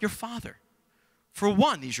earth your father, for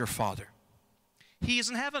one is your Father. He is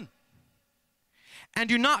in heaven. And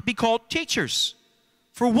do not be called teachers,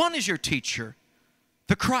 for one is your teacher,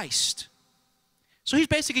 the Christ. So he's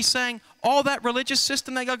basically saying all that religious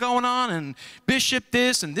system they got going on, and bishop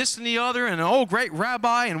this and the other, and an old great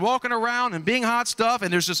rabbi, and walking around and being hot stuff,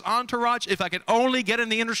 and there's this entourage. If I could only get in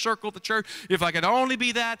the inner circle of the church, if I could only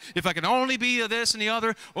be that, if I could only be this and the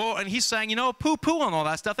other. Oh, and he's saying, poo-poo on all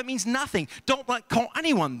that stuff. It means nothing. Don't call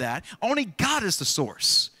anyone that. Only God is the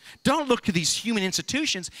source. Don't look to these human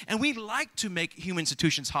institutions, and we like to make human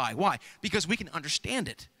institutions high. Why? Because we can understand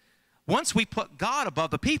it. Once we put God above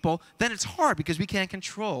the people, then it's hard because we can't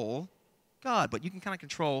control God. But you can kind of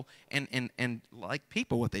control and like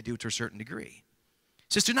people what they do to a certain degree.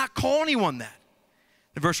 It says, do not call anyone that.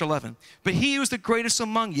 In verse 11, but he who is the greatest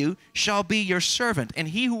among you shall be your servant, and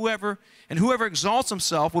whoever exalts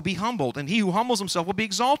himself will be humbled, and he who humbles himself will be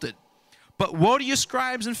exalted. But woe to you,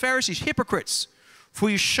 scribes and Pharisees, hypocrites, for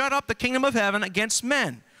you shut up the kingdom of heaven against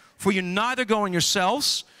men. For you neither go in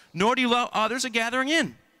yourselves, nor do you allow others a gathering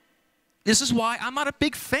in. This is why I'm not a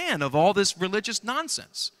big fan of all this religious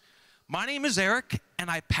nonsense. My name is Eric,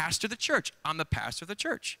 and I pastor the church. I'm the pastor of the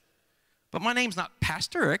church. But my name's not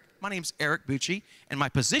Pastor Eric. My name's Eric Bucci, and my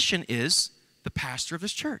position is the pastor of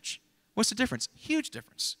this church. What's the difference? Huge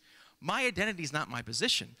difference. My identity is not my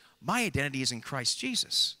position. My identity is in Christ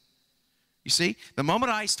Jesus. You see, the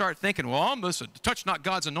moment I start thinking, well, I'm listen, touch not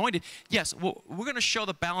God's anointed. Yes, well, we're going to show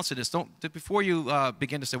the balance of this. Before you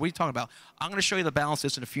begin to say, what are you talking about? I'm going to show you the balance of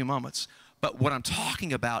this in a few moments. But what I'm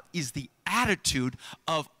talking about is the attitude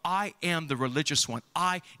of I am the religious one.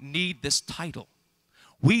 I need this title.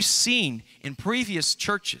 We've seen in previous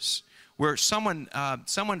churches where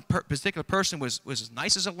particular person was as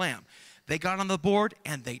nice as a lamb. They got on the board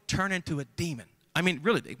and they turned into a demon. I mean,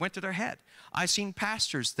 really, they went to their head. I've seen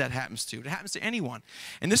pastors that happens to. It happens to anyone.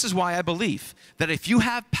 And this is why I believe that if you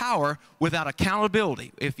have power without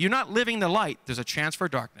accountability, if you're not living the light, there's a chance for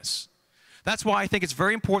darkness. That's why I think it's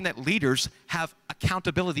very important that leaders have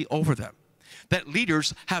accountability over them, that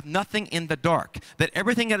leaders have nothing in the dark, that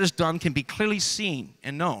everything that is done can be clearly seen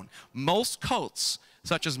and known. Most cults,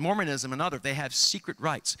 such as Mormonism and others, they have secret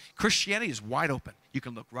rites. Christianity is wide open. You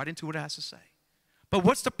can look right into what it has to say. But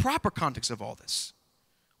what's the proper context of all this?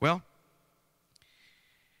 Well,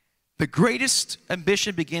 the greatest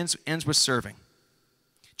ambition ends with serving.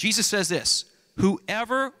 Jesus says this,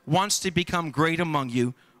 whoever wants to become great among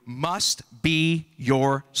you must be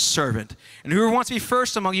your servant. And whoever wants to be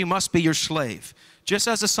first among you must be your slave. Just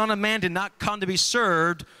as the Son of Man did not come to be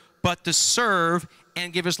served, but to serve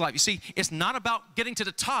and give his life. You see, it's not about getting to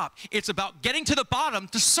the top. It's about getting to the bottom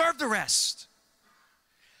to serve the rest.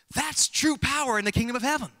 That's true power in the kingdom of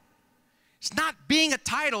heaven. It's not being a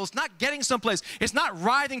title. It's not getting someplace. It's not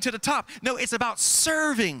rising to the top. No, it's about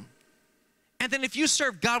serving. And then if you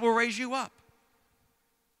serve, God will raise you up.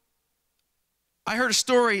 I heard a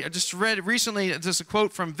story, I just read recently, just a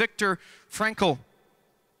quote from Viktor Frankl.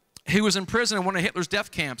 He was in prison in one of Hitler's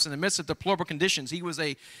death camps in the midst of deplorable conditions. He was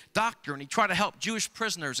a doctor, and he tried to help Jewish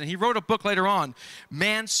prisoners. And he wrote a book later on,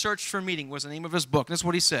 Man's Search for Meaning was the name of his book. And this is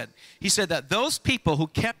what he said. He said that those people who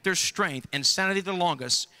kept their strength and sanity the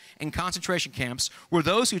longest in concentration camps were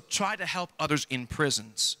those who tried to help others in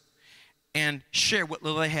prisons and share what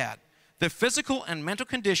little they had. Their physical and mental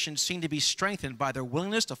conditions seemed to be strengthened by their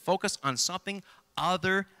willingness to focus on something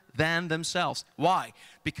other than themselves. Why?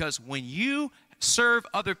 Because when you serve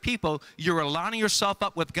other people, you're aligning yourself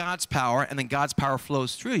up with God's power, and then God's power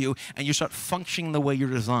flows through you, and you start functioning the way you're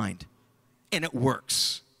designed. And it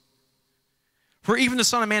works. For even the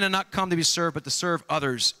Son of Man did not come to be served, but to serve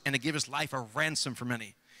others, and to give his life a ransom for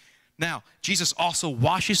many. Now, Jesus also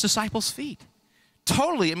washed his disciples' feet.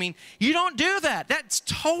 Totally. I mean, you don't do that. That's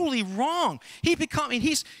totally wrong. You have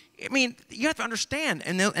to understand,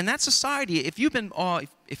 in that society, if you've been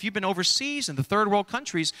overseas in the third world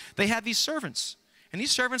countries, they have these servants. And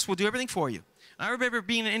these servants will do everything for you. I remember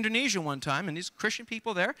being in Indonesia one time, and these Christian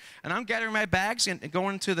people there, and I'm gathering my bags and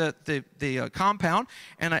going to the compound,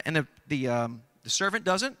 and the servant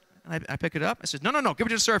doesn't, and I pick it up. I said, no, give it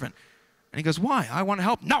to the servant. And he goes, why? I want to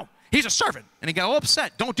help. No, he's a servant. And he got all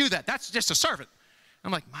upset. Don't do that. That's just a servant.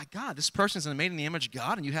 I'm like, my God, this person's made in the image of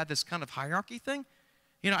God, and you have this kind of hierarchy thing?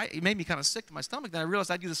 You know, it made me kind of sick to my stomach. Then I realized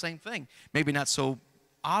I do the same thing. Maybe not so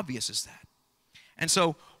obvious as that. And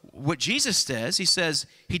so what Jesus says,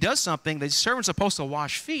 he does something. The servant's supposed to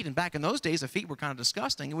wash feet, and back in those days, the feet were kind of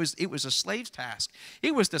disgusting. It was a slave's task.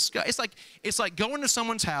 It was disgusting. It's like going to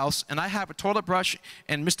someone's house, and I have a toilet brush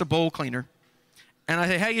and Mr. Bowl Cleaner, and I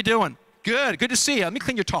say, how you doing? Good to see you. Let me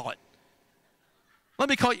clean your toilet. Let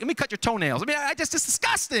me cut your toenails. It's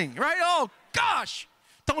disgusting, right? Oh, gosh.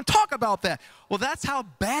 Don't talk about that. Well, that's how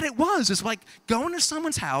bad it was. It's like going to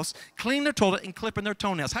someone's house, cleaning their toilet, and clipping their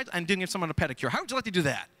toenails. And doing someone a pedicure. How would you like to do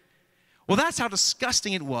that? Well, that's how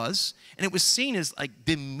disgusting it was. And it was seen as like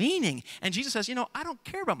demeaning. And Jesus says, I don't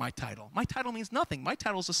care about my title. My title means nothing. My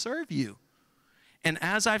title is to serve you. And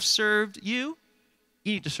as I've served you,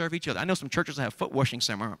 you need to serve each other. I know some churches that have foot washing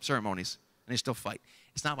ceremonies, and they still fight.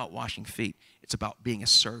 It's not about washing feet. It's about being a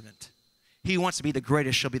servant. He wants to be the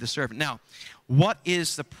greatest, shall be the servant. Now, what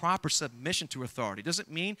is the proper submission to authority? Does it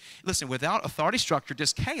mean, listen, without authority structure,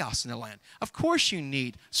 there's chaos in the land. Of course you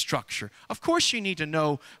need structure. Of course you need to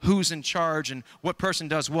know who's in charge and what person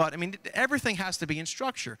does what. Everything has to be in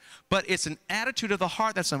structure. But it's an attitude of the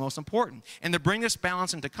heart that's the most important. And to bring this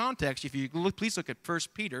balance into context, if you please look at 1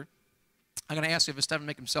 Peter. I'm going to ask if Stephen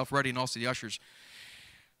make himself ready, and also the ushers.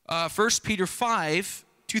 1 Peter 5,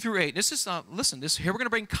 2 through 8. This is, here we're going to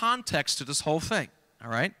bring context to this whole thing, all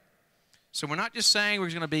right? So we're not just saying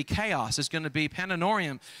there's going to be chaos. It's going to be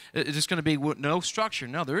pandemonium. It's going to be no structure.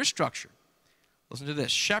 No, there is structure. Listen to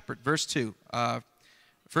this. Shepherd, verse 2. 1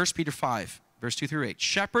 Peter 5, verse 2 through 8.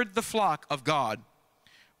 Shepherd the flock of God,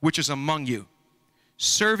 which is among you,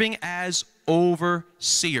 serving as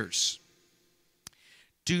overseers.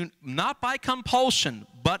 Do not by compulsion,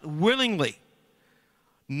 but willingly,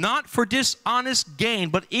 not for dishonest gain,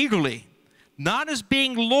 but eagerly, not as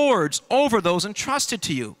being lords over those entrusted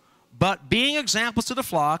to you, But being examples to the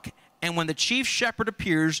flock, and when the chief shepherd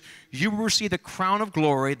appears, you will receive the crown of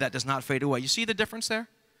glory that does not fade away. You see the difference there?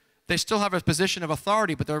 They still have a position of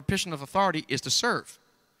authority, but their position of authority is to serve.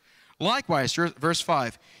 Likewise, verse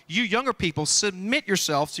 5, you younger people, submit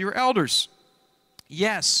yourselves to your elders.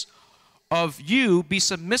 Yes, of you be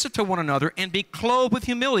submissive to one another and be clothed with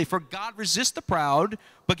humility, for God resists the proud,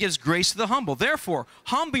 but gives grace to the humble. Therefore,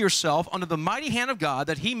 humble yourself under the mighty hand of God,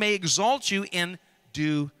 that he may exalt you in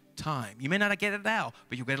due time. You may not get it now,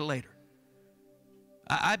 but you'll get it later.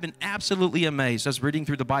 I've been absolutely amazed as reading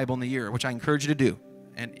through the Bible in the year, which I encourage you to do.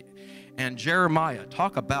 And Jeremiah,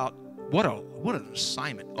 talk about what an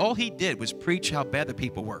assignment. All he did was preach how bad the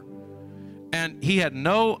people were. And he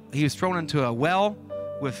was thrown into a well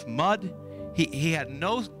with mud. He had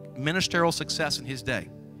no ministerial success in his day.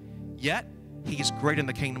 Yet, he is great in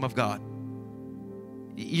the kingdom of God.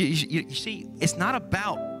 You see, it's not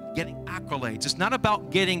about getting accolades. It's not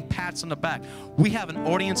about getting pats on the back. We have an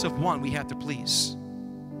audience of one we have to please.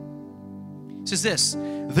 It says this,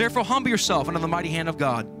 therefore humble yourself under the mighty hand of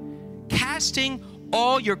God, casting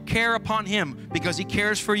all your care upon him, because he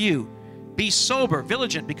cares for you. Be sober,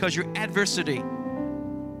 vigilant, because your adversary,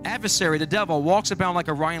 the devil, walks about like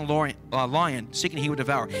a lion, seeking he would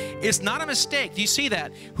devour. It's not a mistake. Do you see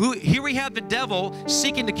that? Here we have the devil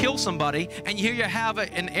seeking to kill somebody, and here you have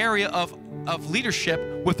an area of leadership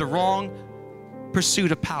with the wrong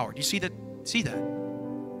pursuit of power. Do you see that? See that?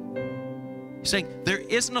 He's saying there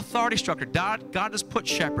is an authority structure. God has put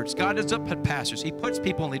shepherds. God has put pastors. He puts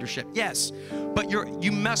people in leadership. Yes, but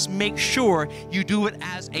you must make sure you do it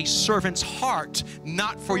as a servant's heart,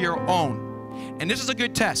 not for your own. And this is a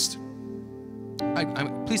good test.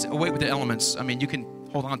 Please wait with the elements. I mean, you can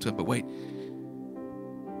hold on to it, but wait.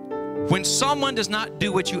 When someone does not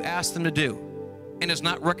do what you ask them to do and does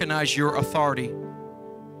not recognize your authority,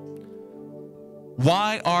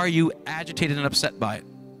 why are you agitated and upset by it?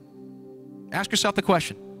 Ask yourself the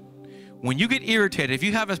question. When you get irritated, if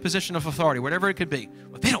you have a position of authority, whatever it could be,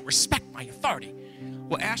 well, they don't respect my authority.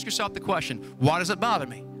 Well, ask yourself the question, why does it bother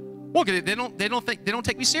me? Well, they don't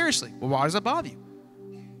take me seriously. Well, why does it bother you?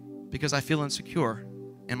 Because I feel insecure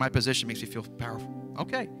and my position makes me feel powerful.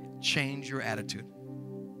 Okay, change your attitude.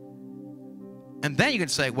 And then you can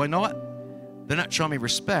say, well, you know what? They're not showing me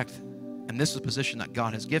respect, and this is a position that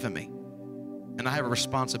God has given me. And I have a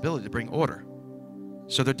responsibility to bring order.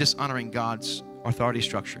 So they're dishonoring God's authority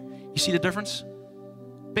structure. You see the difference?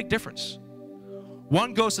 Big difference.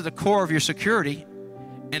 One goes to the core of your security,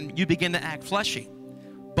 and you begin to act fleshy.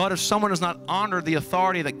 But if someone does not honor the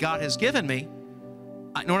authority that God has given me,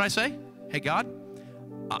 you know what I say? Hey, God,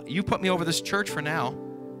 you put me over this church for now,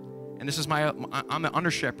 and this is I'm the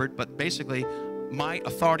under shepherd, but basically my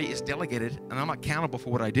authority is delegated, and I'm accountable for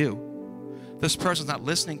what I do. This person's not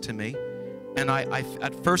listening to me. And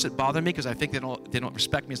at first it bothered me because I think they don't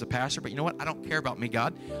respect me as a pastor. But you know what? I don't care about me,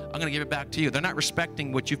 God. I'm going to give it back to you. They're not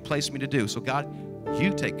respecting what you've placed me to do. So God,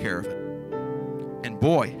 you take care of it. And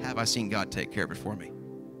boy, have I seen God take care of it for me.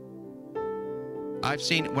 I've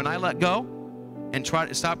seen when I let go and try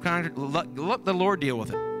to stop trying to let the Lord deal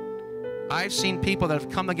with it. I've seen people that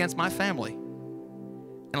have come against my family.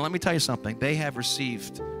 And let me tell you something. They have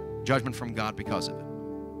received judgment from God because of it.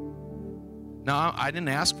 Now, I didn't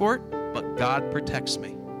ask for it. But God protects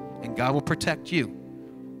me, and God will protect you.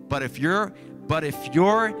 But if you're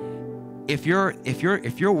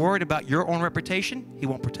worried about your own reputation, He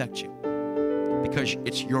won't protect you, because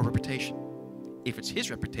it's your reputation. If it's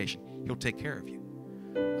His reputation, He'll take care of you.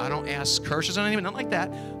 I don't ask curses on anyone, nothing like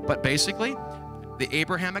that. But basically, the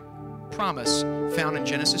Abrahamic promise found in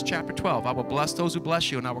Genesis chapter 12, I will bless those who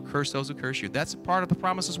bless you, and I will curse those who curse you. That's part of the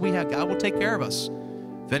promises we have. God will take care of us.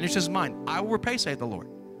 Vengeance is mine. I will repay, saith the Lord.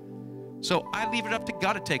 So I leave it up to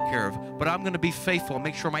God to take care of, but I'm going to be faithful and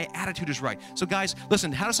make sure my attitude is right. So guys,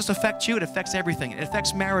 listen, how does this affect you? It affects everything. It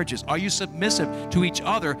affects marriages. Are you submissive to each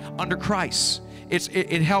other under Christ?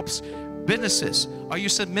 It helps businesses. Are you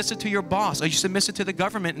submissive to your boss? Are you submissive to the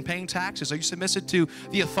government and paying taxes? Are you submissive to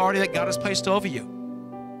the authority that God has placed over you?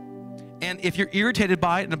 And if you're irritated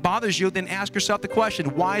by it and it bothers you, then ask yourself the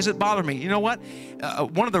question, why does it bother me? You know what?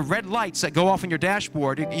 One of the red lights that go off on your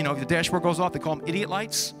dashboard, you know, if the dashboard goes off, they call them idiot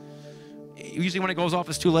lights. Usually when it goes off,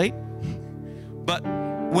 it's too late. But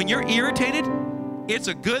when you're irritated, it's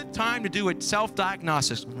a good time to do a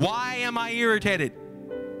self-diagnosis. Why am I irritated?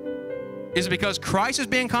 Is it because Christ is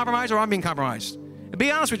being compromised or I'm being compromised? And be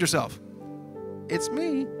honest with yourself. It's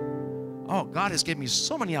me. Oh, God has given me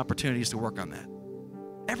so many opportunities to work on that.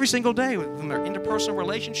 Every single day, from their interpersonal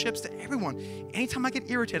relationships to everyone. Anytime I get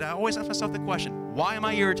irritated, I always ask myself the question, why am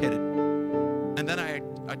I irritated? And then I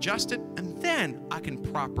adjust it, and then I can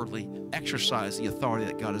properly exercise the authority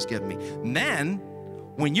that God has given me. And then,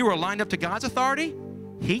 when you are lined up to God's authority,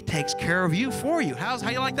 He takes care of you for you. How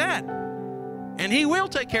you like that? And He will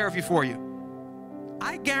take care of you for you.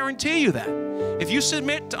 I guarantee you that. If you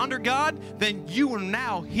submit to under God, then you are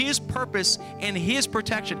now His purpose and His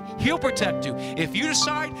protection. He'll protect you. If you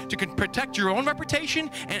decide to protect your own reputation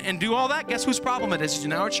and do all that, guess whose problem it is?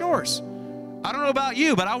 Now it's yours. I don't know about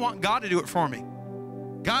you, but I want God to do it for me.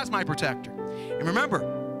 God's my protector. And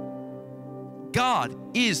remember, God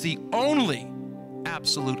is the only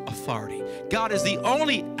absolute authority. God is the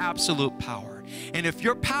only absolute power. And if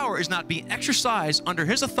your power is not being exercised under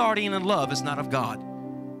His authority and in love, it's not of God.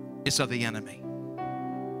 It's of the enemy.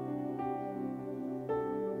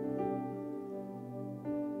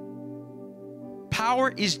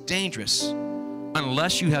 Power is dangerous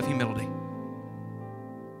unless you have humility.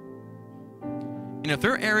 And if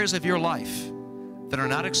there are areas of your life that are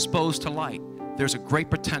not exposed to light, there's a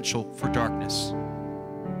great potential for darkness.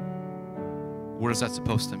 What is that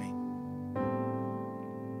supposed to mean?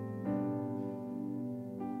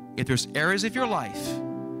 If there's areas of your life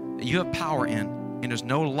that you have power in and there's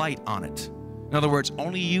no light on it, in other words,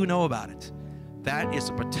 only you know about it, that is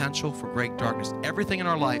the potential for great darkness. Everything in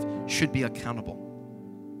our life should be accountable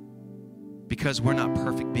because we're not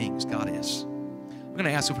perfect beings. God is. I'm going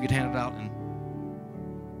to ask if we could hand it out. And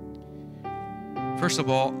first of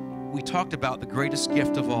all, we talked about the greatest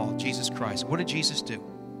gift of all, Jesus Christ. What did Jesus do?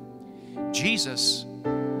 Jesus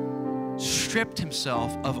stripped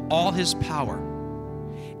Himself of all His power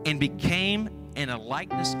and became in a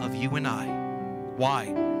likeness of you and I.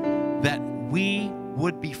 Why? That we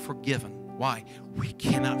would be forgiven. Why? We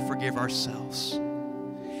cannot forgive ourselves.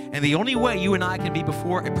 And the only way you and I can be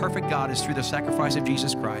before a perfect God is through the sacrifice of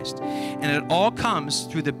Jesus Christ. And it all comes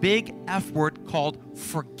through the big F word called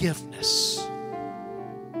forgiveness.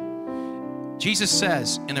 Jesus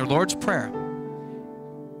says in the Lord's Prayer,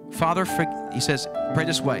 Father, He says, pray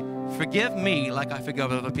this way, forgive me like I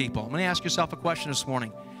forgive other people. I'm going to ask yourself a question this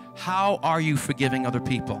morning. How are you forgiving other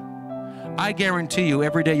people? I guarantee you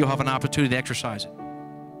every day you'll have an opportunity to exercise it.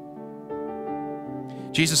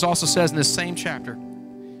 Jesus also says in this same chapter,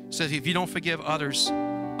 says if you don't forgive others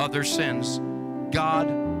of their sins, God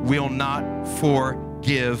will not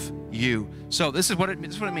forgive you. So this is what it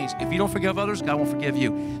means. If you don't forgive others, God won't forgive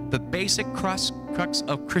you. The basic crux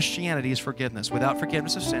of Christianity is forgiveness. Without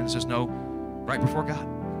forgiveness of sins, there's no right before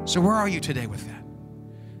God. So where are you today with that?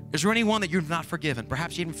 Is there anyone that you've not forgiven?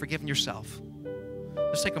 Perhaps you haven't forgiven yourself.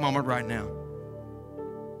 Let's take a moment right now.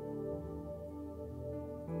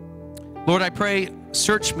 Lord, I pray,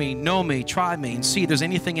 search me, know me, try me, and see if there's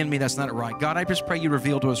anything in me that's not right. God, I just pray you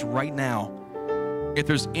reveal to us right now if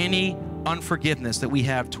there's any unforgiveness that we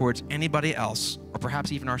have towards anybody else, or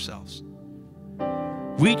perhaps even ourselves.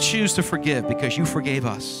 We choose to forgive because you forgave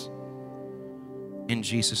us. In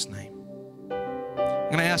Jesus' name.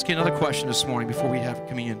 I'm going to ask you another question this morning before we have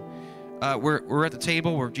communion. We're at the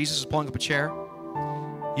table where Jesus is pulling up a chair.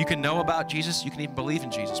 You can know about Jesus, you can even believe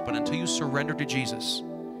in Jesus, but until you surrender to Jesus,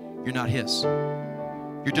 you're not His.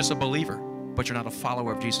 You're just a believer, but you're not a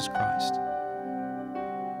follower of Jesus Christ.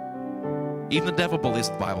 Even the devil believes,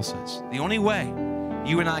 the Bible says. The only way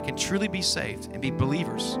you and I can truly be saved and be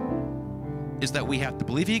believers is that we have to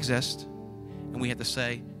believe He exists, and we have to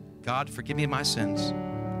say, God, forgive me of my sins,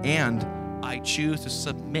 and I choose to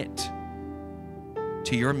submit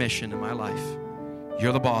to your mission in my life.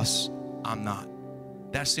 You're the boss, I'm not.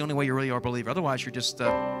 That's the only way you really are a believer. Otherwise, you're just,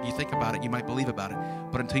 you think about it, you might believe about it.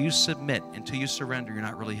 But until you submit, until you surrender, you're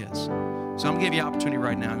not really His. So I'm going to give you an opportunity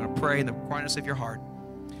right now. I'm going to pray in the quietness of your heart.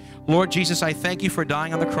 Lord Jesus, I thank you for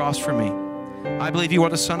dying on the cross for me. I believe you are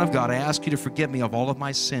the Son of God. I ask you to forgive me of all of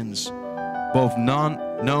my sins, both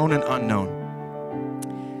known and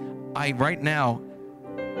unknown. I right now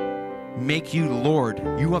make you Lord.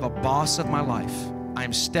 You are the boss of my life. I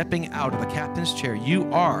am stepping out of the captain's chair.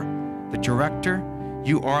 You are the director.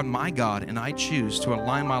 You are my God, and I choose to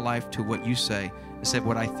align my life to what you say instead of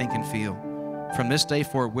what I think and feel. From this day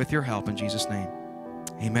forward, with your help, in Jesus' name,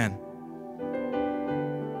 amen.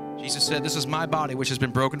 Jesus said, this is my body, which has been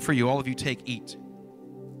broken for you. All of you take, eat.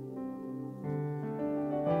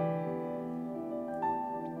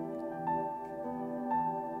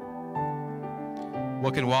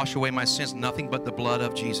 What can wash away my sins? Nothing but the blood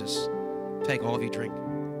of Jesus. Take, all of you drink.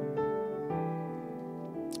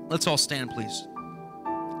 Let's all stand, please.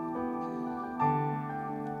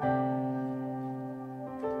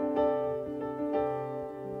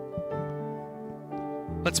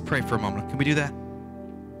 Let's pray for a moment. Can we do that?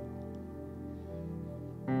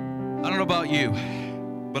 I don't know about you,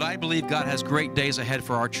 but I believe God has great days ahead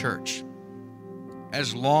for our church.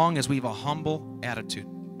 as long as we have a humble attitude,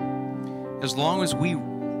 as long as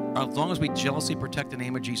we jealously protect the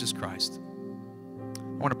name of Jesus Christ.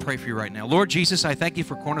 I want to pray for you right now. Lord Jesus, I thank you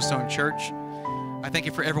for Cornerstone Church. I thank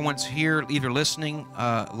you for everyone's here, either listening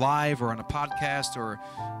live or on a podcast or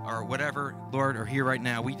whatever, Lord, or here right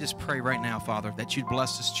now. We just pray right now, Father, that you'd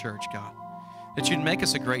bless this church, God, that you'd make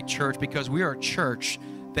us a great church, because we are a church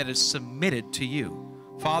that is submitted to you.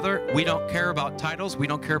 Father, we don't care about titles. We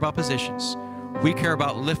don't care about positions. We care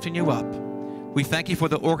about lifting you up. We thank you for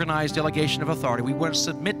the organized delegation of authority. We want to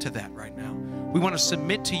submit to that right now. We want to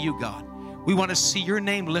submit to you, God. We want to see your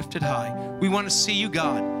name lifted high. We want to see you,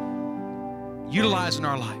 God, utilized in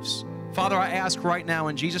our lives. Father, I ask right now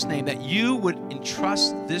in Jesus' name that you would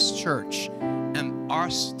entrust this church and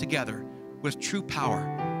us together with true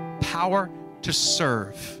power, power to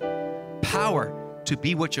serve, power to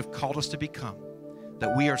be what you've called us to become,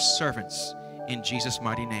 that we are servants. In Jesus'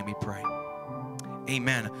 mighty name we pray.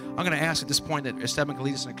 Amen. I'm going to ask at this point that Esteban can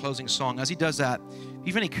lead us in a closing song. As he does that, if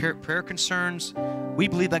you have any prayer concerns, we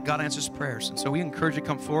believe that God answers prayers. And so we encourage you to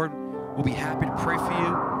come forward. We'll be happy to pray for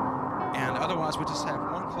you. And otherwise, we'll just have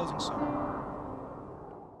one closing song.